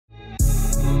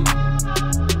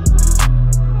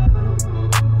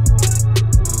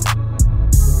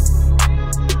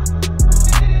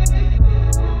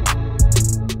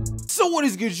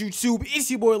good, YouTube? It's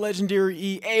your boy Legendary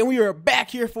EA, and we are back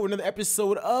here for another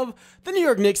episode of the New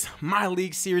York Knicks My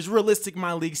League series, realistic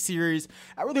My League series.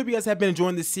 I really hope you guys have been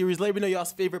enjoying this series. Let me know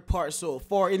y'all's favorite part so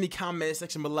far in the comment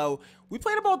section below. We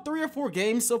played about 3 or 4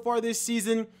 games so far this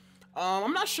season.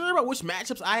 I'm not sure about which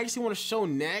matchups I actually want to show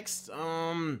next.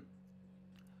 I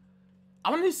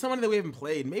want to do someone that we haven't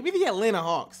played. Maybe the Atlanta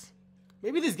Hawks.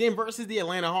 Maybe this game versus the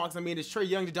Atlanta Hawks. I mean, it's Trae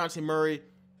Young, DeJounte Murray.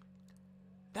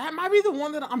 That might be the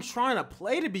one that I'm trying to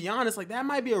play, to be honest. Like, that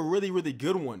might be a really, really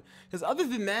good one. Because other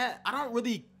than that, I don't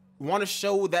really want to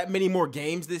show that many more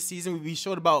games this season. We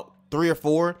showed about 3 or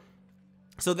 4.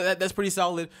 So that's pretty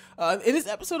solid. In this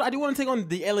episode, I do want to take on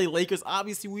the LA Lakers.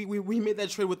 Obviously, we made that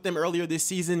trade with them earlier this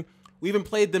season. We haven't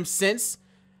played them since.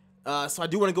 So I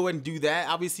do want to go ahead and do that.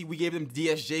 Obviously, we gave them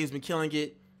DSJ, who's been killing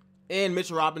it, and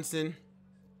Mitchell Robinson.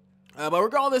 But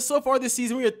regardless, so far this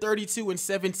season, we are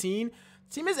 32-17.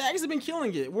 Team has actually been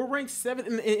killing it. We're ranked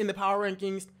 7th in the power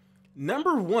rankings.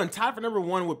 Number 1, tied for number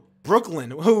 1 with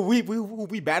Brooklyn, who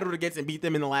we battled against and beat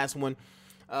them in the last one.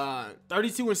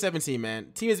 32-17,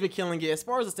 man. Team has been killing it. As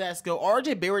far as the stats go,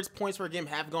 RJ Barrett's points per game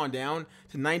have gone down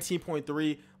to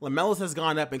 19.3. LaMelo's has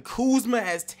gone up, and Kuzma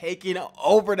has taken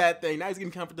over that thing. Now he's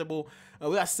getting comfortable.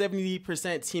 We got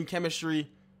 70% team chemistry.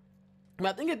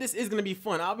 I think that this is going to be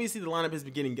fun. Obviously, the lineup has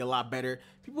been getting a lot better.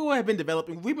 People have been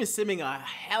developing. We've been simming a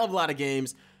hell of a lot of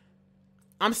games.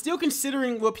 I'm still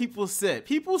considering what people said.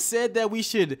 People said that we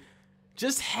should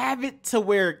just have it to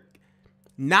where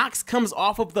Knox comes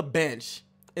off of the bench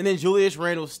and then Julius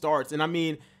Randle starts. And I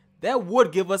mean, that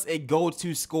would give us a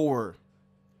go-to scorer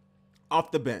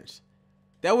off the bench.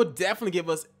 That would definitely give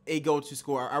us a go-to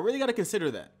scorer. I really got to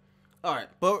consider that. All right,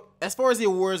 but as far as the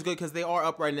awards go, because they are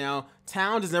up right now,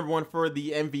 Towns is number 1 for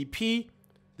the MVP.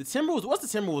 The Timberwolves, what's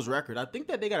the Timberwolves record? I think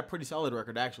that they got a pretty solid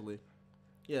record, actually.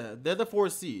 Yeah, they're the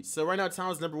 4th seed. So right now,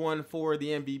 Towns is number 1 for the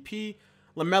MVP.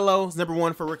 LaMelo is number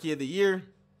 1 for Rookie of the Year.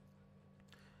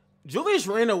 Julius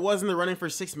Randle was in the running for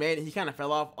 6th man. He kind of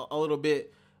fell off a little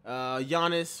bit.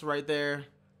 Giannis right there.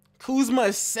 Kuzma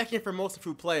is 2nd for Most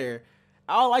Improved Player.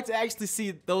 I would like to actually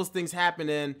see those things happen,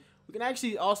 and we can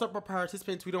actually also for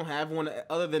participants. We don't have one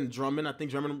other than Drummond. I think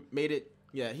Drummond made it.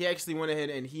 Yeah, he actually went ahead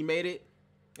and he made it.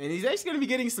 And he's actually going to be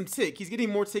getting some tick. He's getting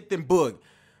more tick than Boog.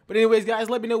 But anyways, guys,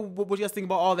 let me know what you guys think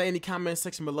about all that in the comment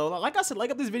section below. Like I said,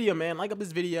 like up this video, man. Like up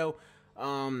this video. We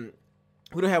don't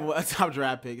have a top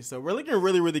draft pick. So we're looking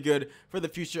really, really good for the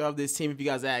future of this team, if you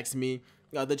guys ask me.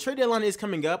 The trade deadline is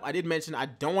coming up. I did mention I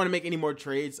don't want to make any more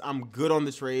trades. I'm good on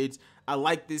the trades. I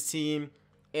like this team.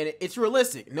 And it's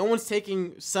realistic. No one's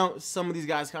taking some of these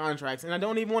guys' contracts, and I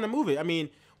don't even want to move it. I mean,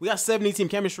 we got 70 team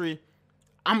chemistry.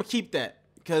 I'm going to keep that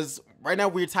because right now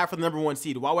we're tied for the number 1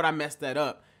 seed. Why would I mess that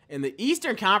up? And the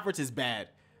Eastern Conference is bad.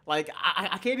 Like,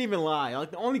 I can't even lie.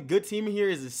 Like, the only good team here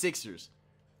is the Sixers.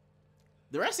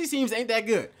 The rest of these teams ain't that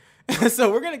good.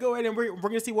 So we're going to go ahead and we're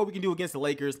going to see what we can do against the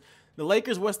Lakers. The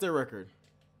Lakers, what's their record?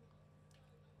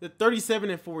 They're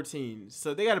 37-14.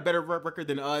 So they got a better record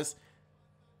than us.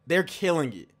 They're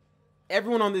killing it.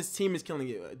 Everyone on this team is killing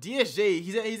it. DSJ,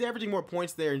 he's averaging more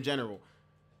points there in general.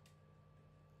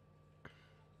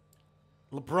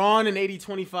 LeBron in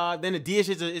 80-25. Then the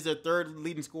DSJ is their 3rd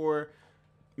leading scorer.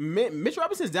 Mitch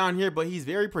Robinson's down here, but he's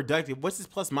very productive. What's his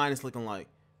plus-minus looking like?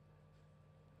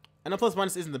 I know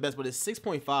plus-minus isn't the best, but it's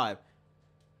 6.5.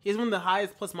 He has one of the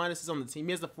highest plus-minuses on the team.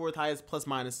 He has the 4th highest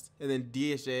plus-minus, and then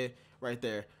DSJ right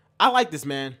there. I like this,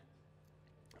 man.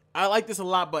 I like this a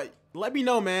lot, but let me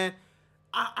know, man.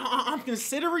 I'm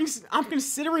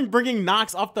considering bringing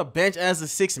Knox off the bench as a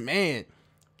 6th man.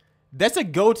 That's a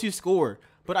go-to scorer.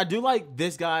 But I do like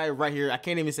this guy right here. I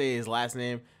can't even say his last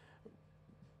name.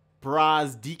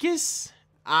 Brazdeikis.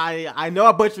 I know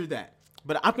I butchered that,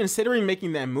 but I'm considering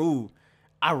making that move.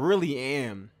 I really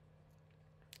am.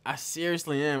 I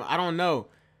seriously am. I don't know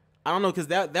because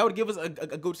that would give us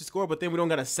a go-to scorer, but then we don't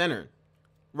got a center.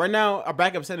 Right now, our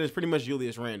backup center is pretty much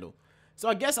Julius Randle. So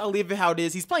I guess I'll leave it how it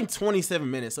is. He's playing 27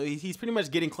 minutes, so he's pretty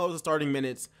much getting close to starting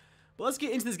minutes. But let's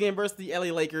get into this game versus the LA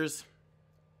Lakers.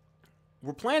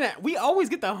 We're playing we always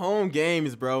get the home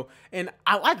games, bro. And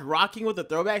I like rocking with the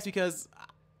throwbacks because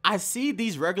I see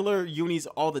these regular unis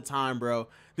all the time, bro.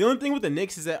 The only thing with the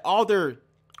Knicks is that all their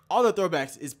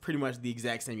throwbacks is pretty much the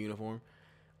exact same uniform.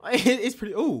 It's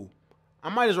pretty. Ooh, I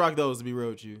might just rock those to be real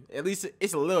with you. At least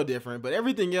it's a little different, but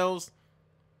everything else,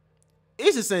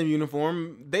 it's the same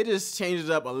uniform. They just changed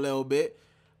it up a little bit.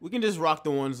 We can just rock the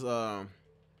ones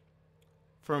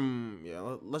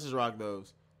let's just rock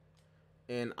those.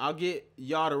 And I'll get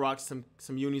y'all to rock some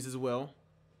unis as well.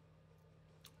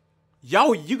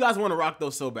 You guys want to rock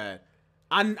those so bad.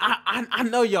 I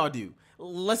know y'all do.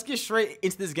 Let's get straight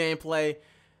into this gameplay.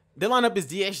 Their lineup is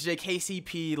DSJ,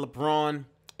 KCP, LeBron,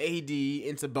 AD,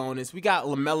 into bonus. We got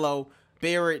LaMelo,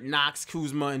 Barrett, Knox,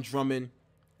 Kuzma, and Drummond.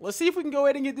 Let's see if we can go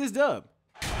ahead and get this dub.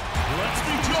 Let's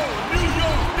meet your New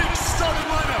York Knicks starting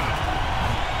lineup.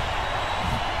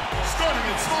 Starting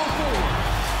at small forward,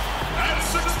 at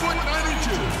 6 foot 9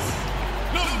 inches,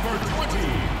 number 20,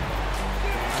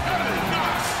 Kevin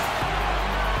Knox.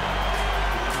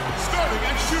 Starting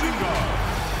at shooting guard,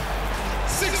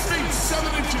 6 feet 7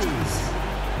 inches,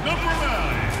 number 9,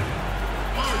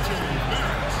 RJ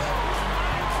Barrett.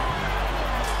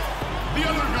 The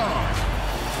other guard,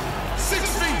 6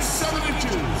 feet 7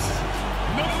 inches,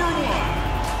 number 1,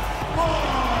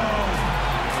 LeBron.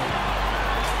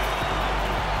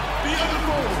 The other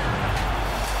forward,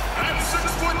 at 6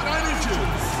 foot 9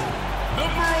 inches,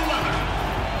 number 11.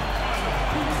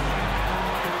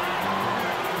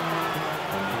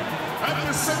 At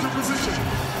the center position,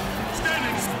 standing.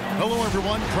 Hello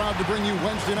everyone, proud to bring you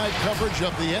Wednesday night coverage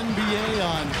of the NBA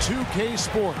on 2K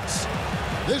Sports.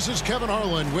 This is Kevin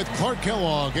Harlan with Clark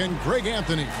Kellogg and Greg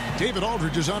Anthony. David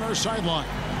Aldridge is on our sideline.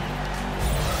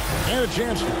 And a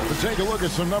chance to take a look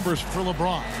at some numbers for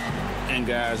LeBron. And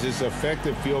guys, his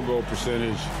effective field goal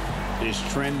percentage is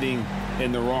trending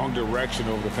in the wrong direction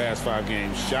over the past 5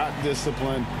 games. Shot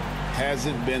discipline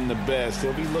hasn't been the best.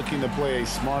 He'll be looking to play a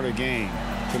smarter game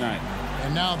tonight.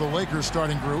 And now the Lakers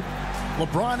starting group.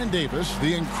 LeBron and Davis,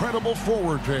 the incredible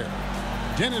forward pair.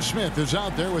 Dennis Smith is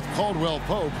out there with Caldwell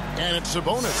Pope, and it's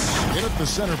Sabonis in at the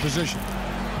center position.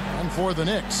 And for the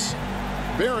Knicks,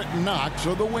 Barrett and Knox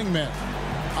are the wingmen.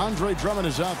 Andre Drummond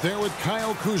is out there with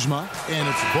Kyle Kuzma, and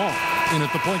it's Ball in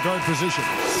at the point guard position.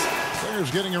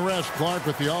 Players getting a rest, Clark,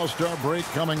 with the All-Star break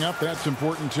coming up. That's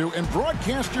important, too. And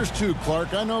broadcasters, too,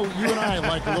 Clark. I know you and I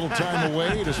like a little time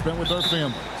away to spend with our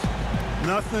families.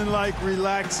 Nothing like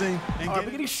relaxing. And All right, we're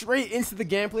getting straight into the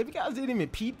gameplay. If you guys didn't even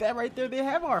peep that right there, they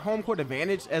have our home court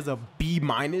advantage as a B-,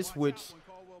 which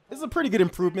is a pretty good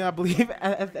improvement, I believe.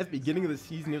 At the beginning of the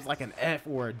season, it was like an F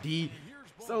or a D.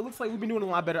 So it looks like we've been doing a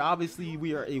lot better. Obviously,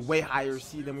 we are a way higher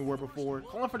seed than we were before.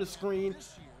 Calling for the screen.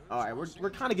 All right,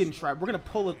 we're kind of getting trapped. We're going to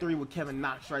pull a 3 with Kevin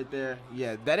Knox right there.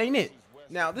 Yeah, that ain't it.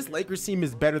 Now, this Lakers team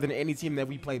is better than any team that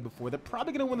we played before. They're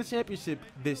probably going to win the championship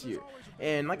this year.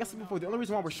 And like I said before, the only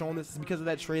reason why we're showing this is because of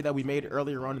that trade that we made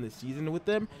earlier on in the season with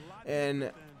them.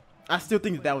 And I still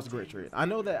think that was a great trade. I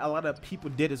know that a lot of people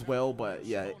did as well, but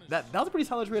yeah, that was a pretty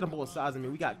solid trade on both sides. I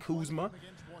mean, we got Kuzma.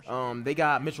 They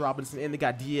got Mitch Robinson, and they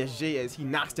got DSJ as he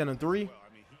knocks down a 3.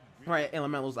 Right, and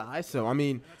LaMelo's a high. So, I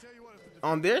mean,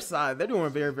 on their side, they're doing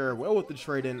very, very well with the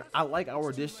trade. And I like our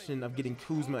addition of getting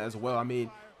Kuzma as well. I mean,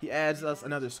 he adds us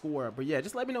another scorer. But yeah,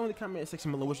 just let me know in the comment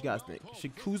section below what you guys think.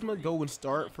 Should Kuzma go and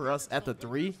start for us at the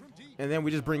 3, and then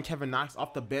we just bring Kevin Knox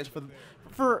off the bench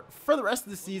for the rest of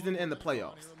the season and the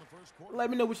playoffs? Let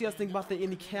me know what you guys think about that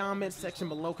in the comment section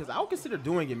below, because I would consider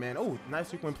doing it, man. Oh,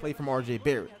 nice 3-point play from RJ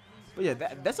Barrett. But yeah,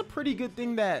 that's a pretty good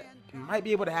thing that might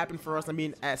be able to happen for us. I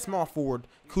mean, at small forward,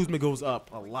 Kuzma goes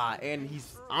up a lot, and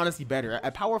he's honestly better.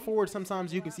 At power forward,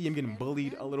 sometimes you can see him getting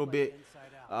bullied a little bit.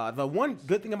 The one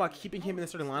good thing about keeping him in the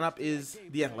starting lineup is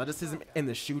the athleticism and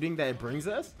the shooting that it brings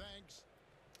us.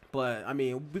 But, I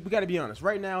mean, we got to be honest.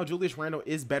 Right now, Julius Randle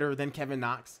is better than Kevin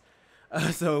Knox.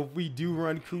 So if we do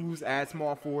run Kuz at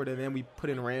small forward and then we put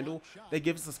in Randle, that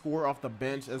gives us a score off the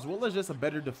bench as well as just a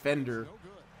better defender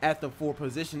at the 4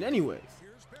 position anyways.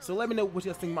 So let me know what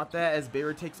you guys think about that as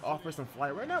Barrett takes off for some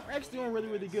flight. Right now, we're actually doing really,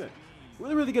 really good.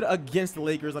 Really good against the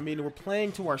Lakers. I mean, we're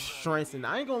playing to our strengths, and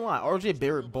I ain't gonna lie, RJ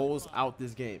Barrett bowls out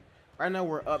this game. Right now,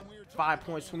 we're up 5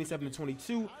 points,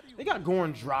 27-22. They got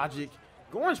Goran Dragic.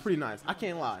 Goran's pretty nice. I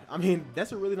can't lie. I mean,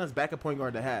 that's a really nice backup point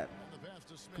guard to have.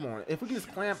 Come on, if we can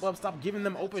just clamp up, stop giving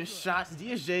them open shots.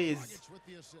 DSJ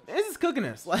is cooking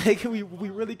us. Like we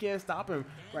really can't stop him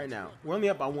right now. We're only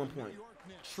up by 1 point.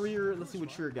 Trier, let's see what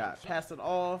Trier got. Pass it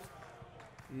off.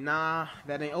 Nah,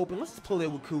 that ain't open. Let's just pull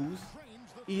it with Kuz.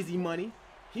 Easy money.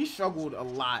 He struggled a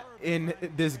lot in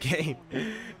this game.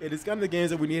 It is kind of the games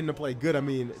that we need him to play good. I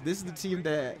mean, this is the team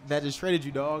that just traded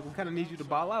you, dog. We kind of need you to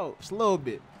ball out just a little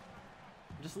bit.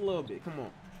 Just a little bit. Come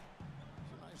on.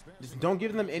 Just don't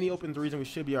give them any open threes, and we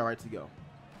should be all right to go.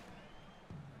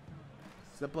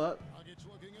 Step up.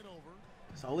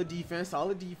 Solid defense.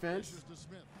 Solid defense.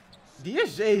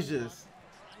 DSJ is just...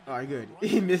 All right, good.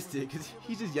 He missed it because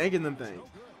he's just yanking them things.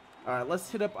 All right, let's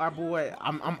hit up our boy.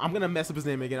 I'm going to mess up his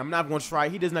name again. I'm not going to try.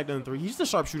 He does not done 3. He's just a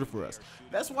sharpshooter for us.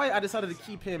 That's why I decided to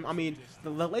keep him. I mean,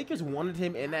 the Lakers wanted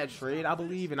him in that trade, I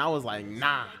believe, and I was like,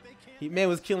 nah. Man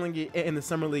was killing it in the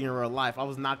summer league in real life. I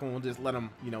was not going to just let him,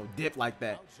 dip like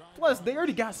that. Plus, they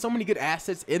already got so many good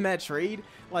assets in that trade.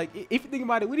 Like, if you think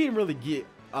about it, we didn't really get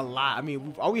a lot. I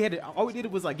mean, all we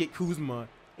did was, like, get Kuzma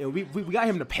And we got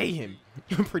him to pay him,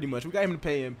 pretty much. We got him to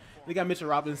pay him. They got Mitchell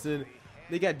Robinson.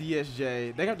 They got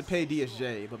DSJ. They have to pay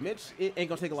DSJ, but Mitch, it ain't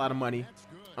gonna take a lot of money.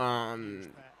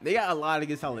 They got a lot of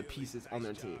good solid pieces on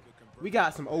their team. We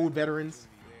got some old veterans,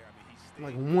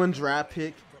 like 1 draft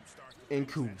pick and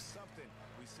Kuz,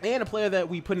 and a player that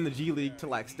we put in the G League to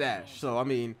like stash. So I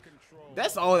mean,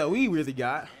 that's all that we really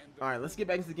got. All right, let's get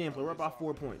back into the gameplay. We're up by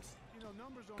 4 points.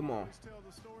 Come on,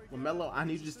 LaMelo, I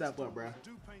need you to step up, bro.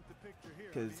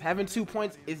 Because having 2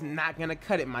 points is not gonna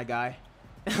cut it, my guy.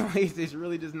 It's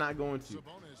really just not going to.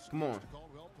 Come on.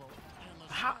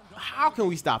 How can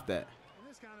we stop that?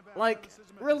 Like,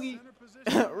 really?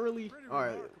 Really? All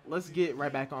right, let's get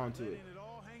right back onto it.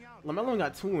 LaMelo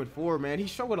got 2 and 4, man. He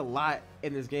struggled a lot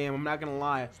in this game. I'm not gonna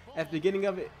lie. At the beginning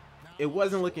of it, it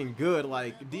wasn't looking good.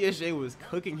 Like, DSJ was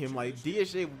cooking him. Like,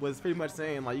 DSJ was pretty much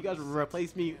saying, like, you guys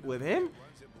replace me with him?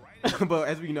 But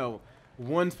as we know,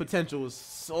 one's potential is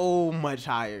so much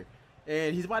higher.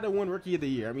 And he's about to win Rookie of the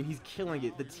Year. I mean, he's killing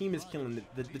it. The team is killing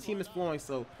it. The team is flowing.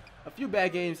 So a few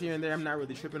bad games here and there, I'm not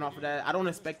really tripping off of that. I don't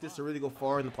expect this to really go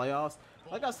far in the playoffs.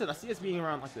 Like I said, I see us being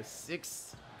around like the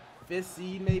 6th, 5th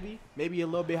seed maybe a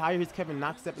little bit higher. Here's Kevin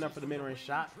Knox stepping up for the mid-range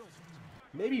shot.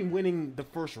 Maybe winning the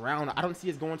first round. I don't see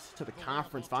us going to the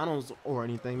conference finals or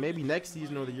anything. Maybe next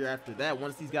season or the year after that,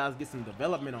 once these guys get some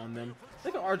development on them.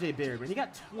 Look at RJ Barrett, man. He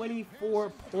got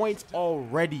 24 points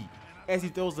already as he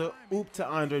throws a oop to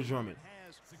Andre Drummond.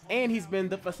 And he's been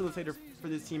the facilitator for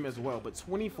this team as well. But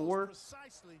 24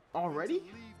 already?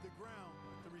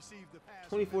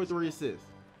 24 3 assists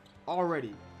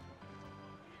already.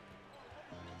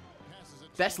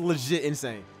 That's legit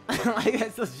insane. Like,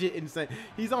 that's legit insane.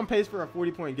 He's on pace for a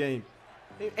 40-point game.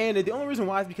 And the only reason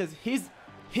why is because his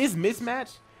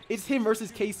mismatch, it's him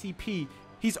versus KCP.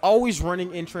 He's always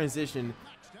running in transition.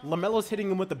 LaMelo's hitting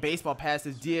him with the baseball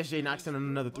passes. DSJ knocks in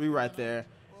another 3 right there.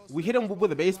 We hit him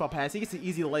with a baseball pass. He gets an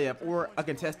easy layup or a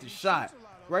contested shot.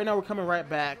 Right now we're coming right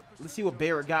back. Let's see what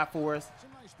Barrett got for us.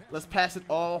 Let's pass it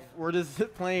off. We're just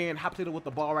playing hot potato with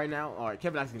the ball right now. All right,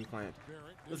 Kevin Knox is playing.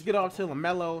 Let's get off to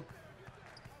LaMelo.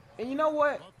 And you know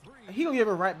what? He gonna give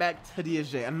it right back to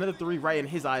DSJ. Another 3 right in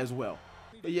his eye as well.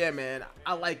 But yeah, man,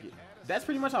 I like it. That's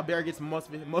pretty much how Barrett gets most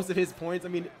of his points. I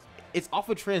mean, it's off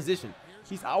of transition.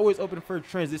 He's always open for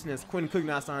transition, as Quentin Cook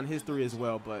knocks on his 3 as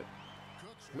well. But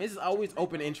I mean, it's always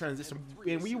open in transition,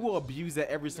 and we will abuse that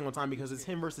every single time because it's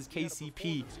him versus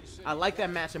KCP. I like that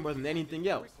matchup more than anything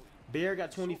else. Barrett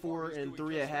got 24 and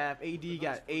 3 at half. AD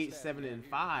got 8, 7, and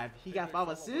 5. He got 5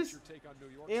 assists,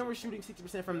 and we're shooting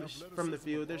 60% from the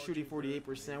field. They're shooting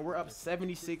 48%. We're up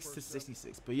 76 to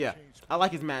 66. But yeah, I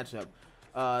like his matchup.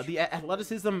 The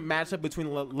athleticism matchup between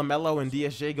LaMelo and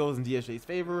DSJ goes in DSJ's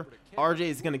favor. RJ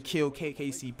is gonna kill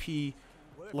KCP.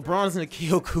 LeBron's gonna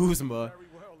kill Kuzma.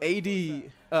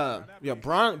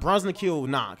 Bron's gonna kill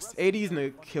Knox. AD's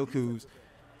gonna kill Kuz.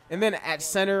 And then at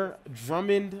center,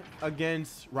 Drummond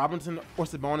against Robinson or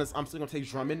Sabonis. I'm still gonna take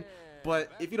Drummond.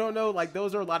 But if you don't know, like,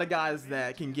 those are a lot of guys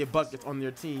that can get buckets on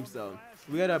their team. So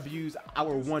we gotta abuse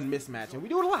our 1 mismatch, and we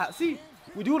do it a lot. See,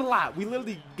 we do it a lot. We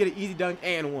literally get an easy dunk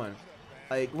and 1.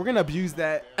 Like, we're gonna abuse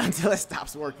that until it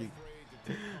stops working.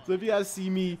 So if you guys see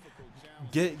me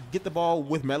get the ball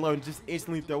with Melo and just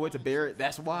instantly throw it to Barrett,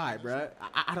 that's why, bro.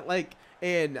 I don't like,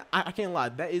 and I can't lie,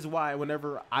 that is why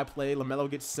whenever I play, LaMelo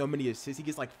gets so many assists. He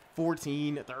gets like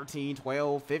 14, 13,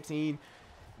 12, 15.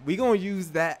 We gonna use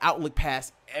that outlook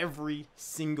pass every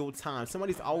single time.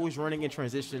 Somebody's always running in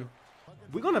transition.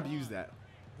 We're gonna abuse that.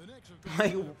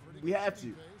 Like, we have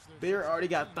to. Barrett already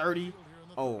got 30.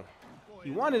 Oh, he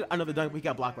wanted another dunk, but he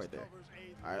got blocked right there.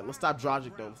 All right, let's stop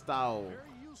Dragic though. Style.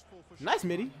 Nice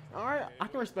midi. All right, I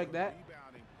can respect that.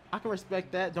 I can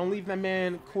respect that. Don't leave that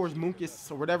man Kors Munkus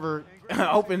or whatever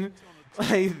open.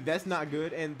 Like, that's not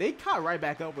good. And they caught right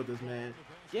back up with us, man.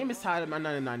 Game is tied at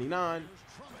 99.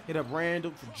 Hit up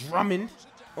Randall. Drummond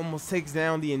almost takes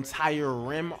down the entire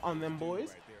rim on them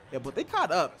boys. Yeah, but they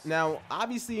caught up. Now,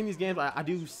 obviously in these games, I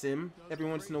do sim every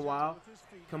once in a while.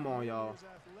 Come on, y'all.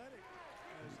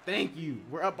 Thank you.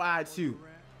 We're up by 2.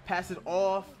 Pass it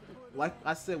off. Like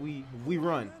I said, we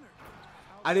run.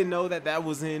 I didn't know that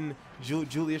was in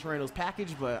Julius Randle's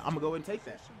package, but I'm going to go and take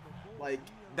that. Like,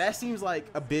 that seems like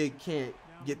a big can't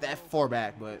get that far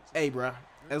back. But, hey, bro,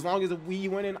 as long as we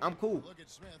winning, I'm cool.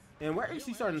 And we're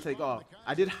actually starting to take off.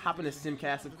 I did hop in a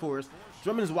Simcast, of course.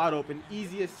 Drummond is wide open.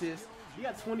 Easy assist. He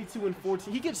got 22 and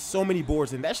 14. He gets so many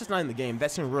boards, and that's just not in the game.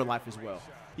 That's in real life as well.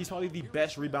 He's probably the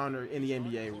best rebounder in the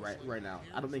NBA right now.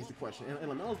 I don't think it's a question.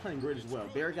 And LaMelo's playing great as well.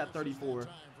 Barrett got 34.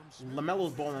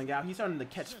 LaMelo's balling out. He's starting to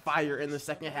catch fire in the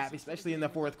second half, especially in the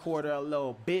 4th quarter a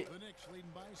little bit.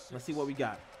 Let's see what we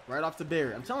got. Right off to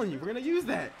Barrett. I'm telling you, we're going to use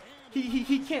that.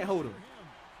 He can't hold him.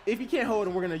 if you can't hold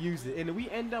it, we're going to use it. And we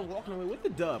end up walking away with the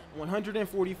dub,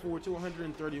 144 to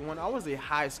 131. That was a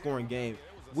high-scoring game.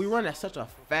 We run at such a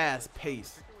fast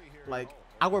pace. Like,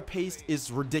 our pace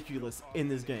is ridiculous in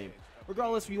this game.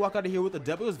 Regardless, we walk out of here with a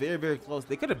dub. It was very, very close.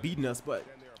 They could have beaten us, but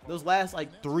those last,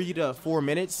 like, 3 to 4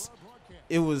 minutes,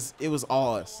 it was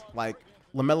all us. Like,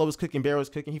 LaMelo was cooking, Barrett was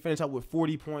cooking. He finished out with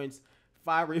 40 points,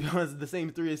 5 rebounds, the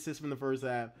same 3 assists from the first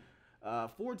half.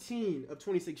 14 of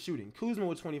 26 shooting. Kuzma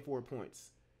with 24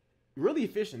 points. Really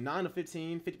efficient, 9 of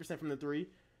 15, 50% from the 3.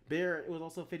 Barrett was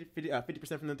also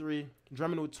 50% from the 3.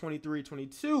 Drummond with 23,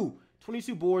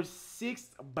 22 boards, 6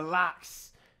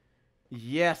 blocks.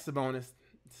 Yes, Sabonis.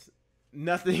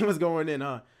 Nothing was going in,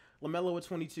 huh? LaMelo with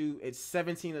 22, it's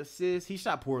 17 assists. He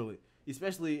shot poorly,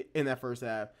 especially in that first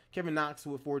half. Kevin Knox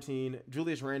with 14.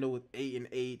 Julius Randle with 8 and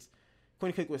 8.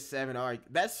 Quinn Cook with 7. All right,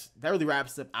 that really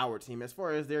wraps up our team. As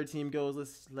far as their team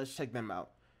goes, let's check them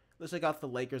out. Let's check out the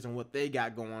Lakers and what they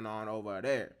got going on over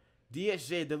there.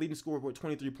 DSJ, the leading scorer, with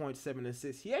 23 points, 7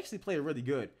 assists. He actually played really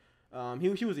good.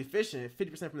 He was efficient,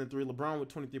 50% from the 3. LeBron with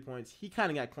 23 points. He kind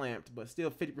of got clamped, but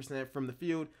still 50% from the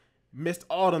field. Missed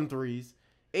all them threes.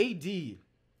 AD,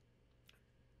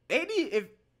 if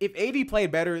AD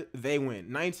played better, they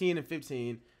win. 19 and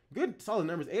 15. Good, solid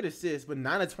numbers. 8 assists, but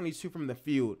 9 of 22 from the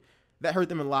field. That hurt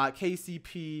them a lot.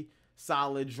 KCP,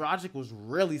 solid. Dragic was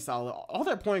really solid. All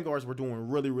their point guards were doing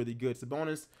really, really good.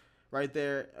 Sabonis right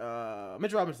there.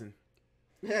 Mitch Robinson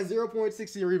had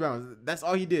 0.60 rebounds. That's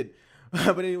all he did.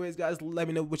 But anyways, guys, let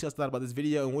me know what you guys thought about this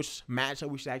video and which matchup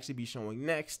we should actually be showing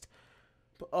next.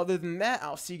 But other than that,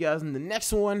 I'll see you guys in the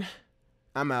next one.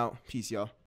 I'm out. Peace, y'all.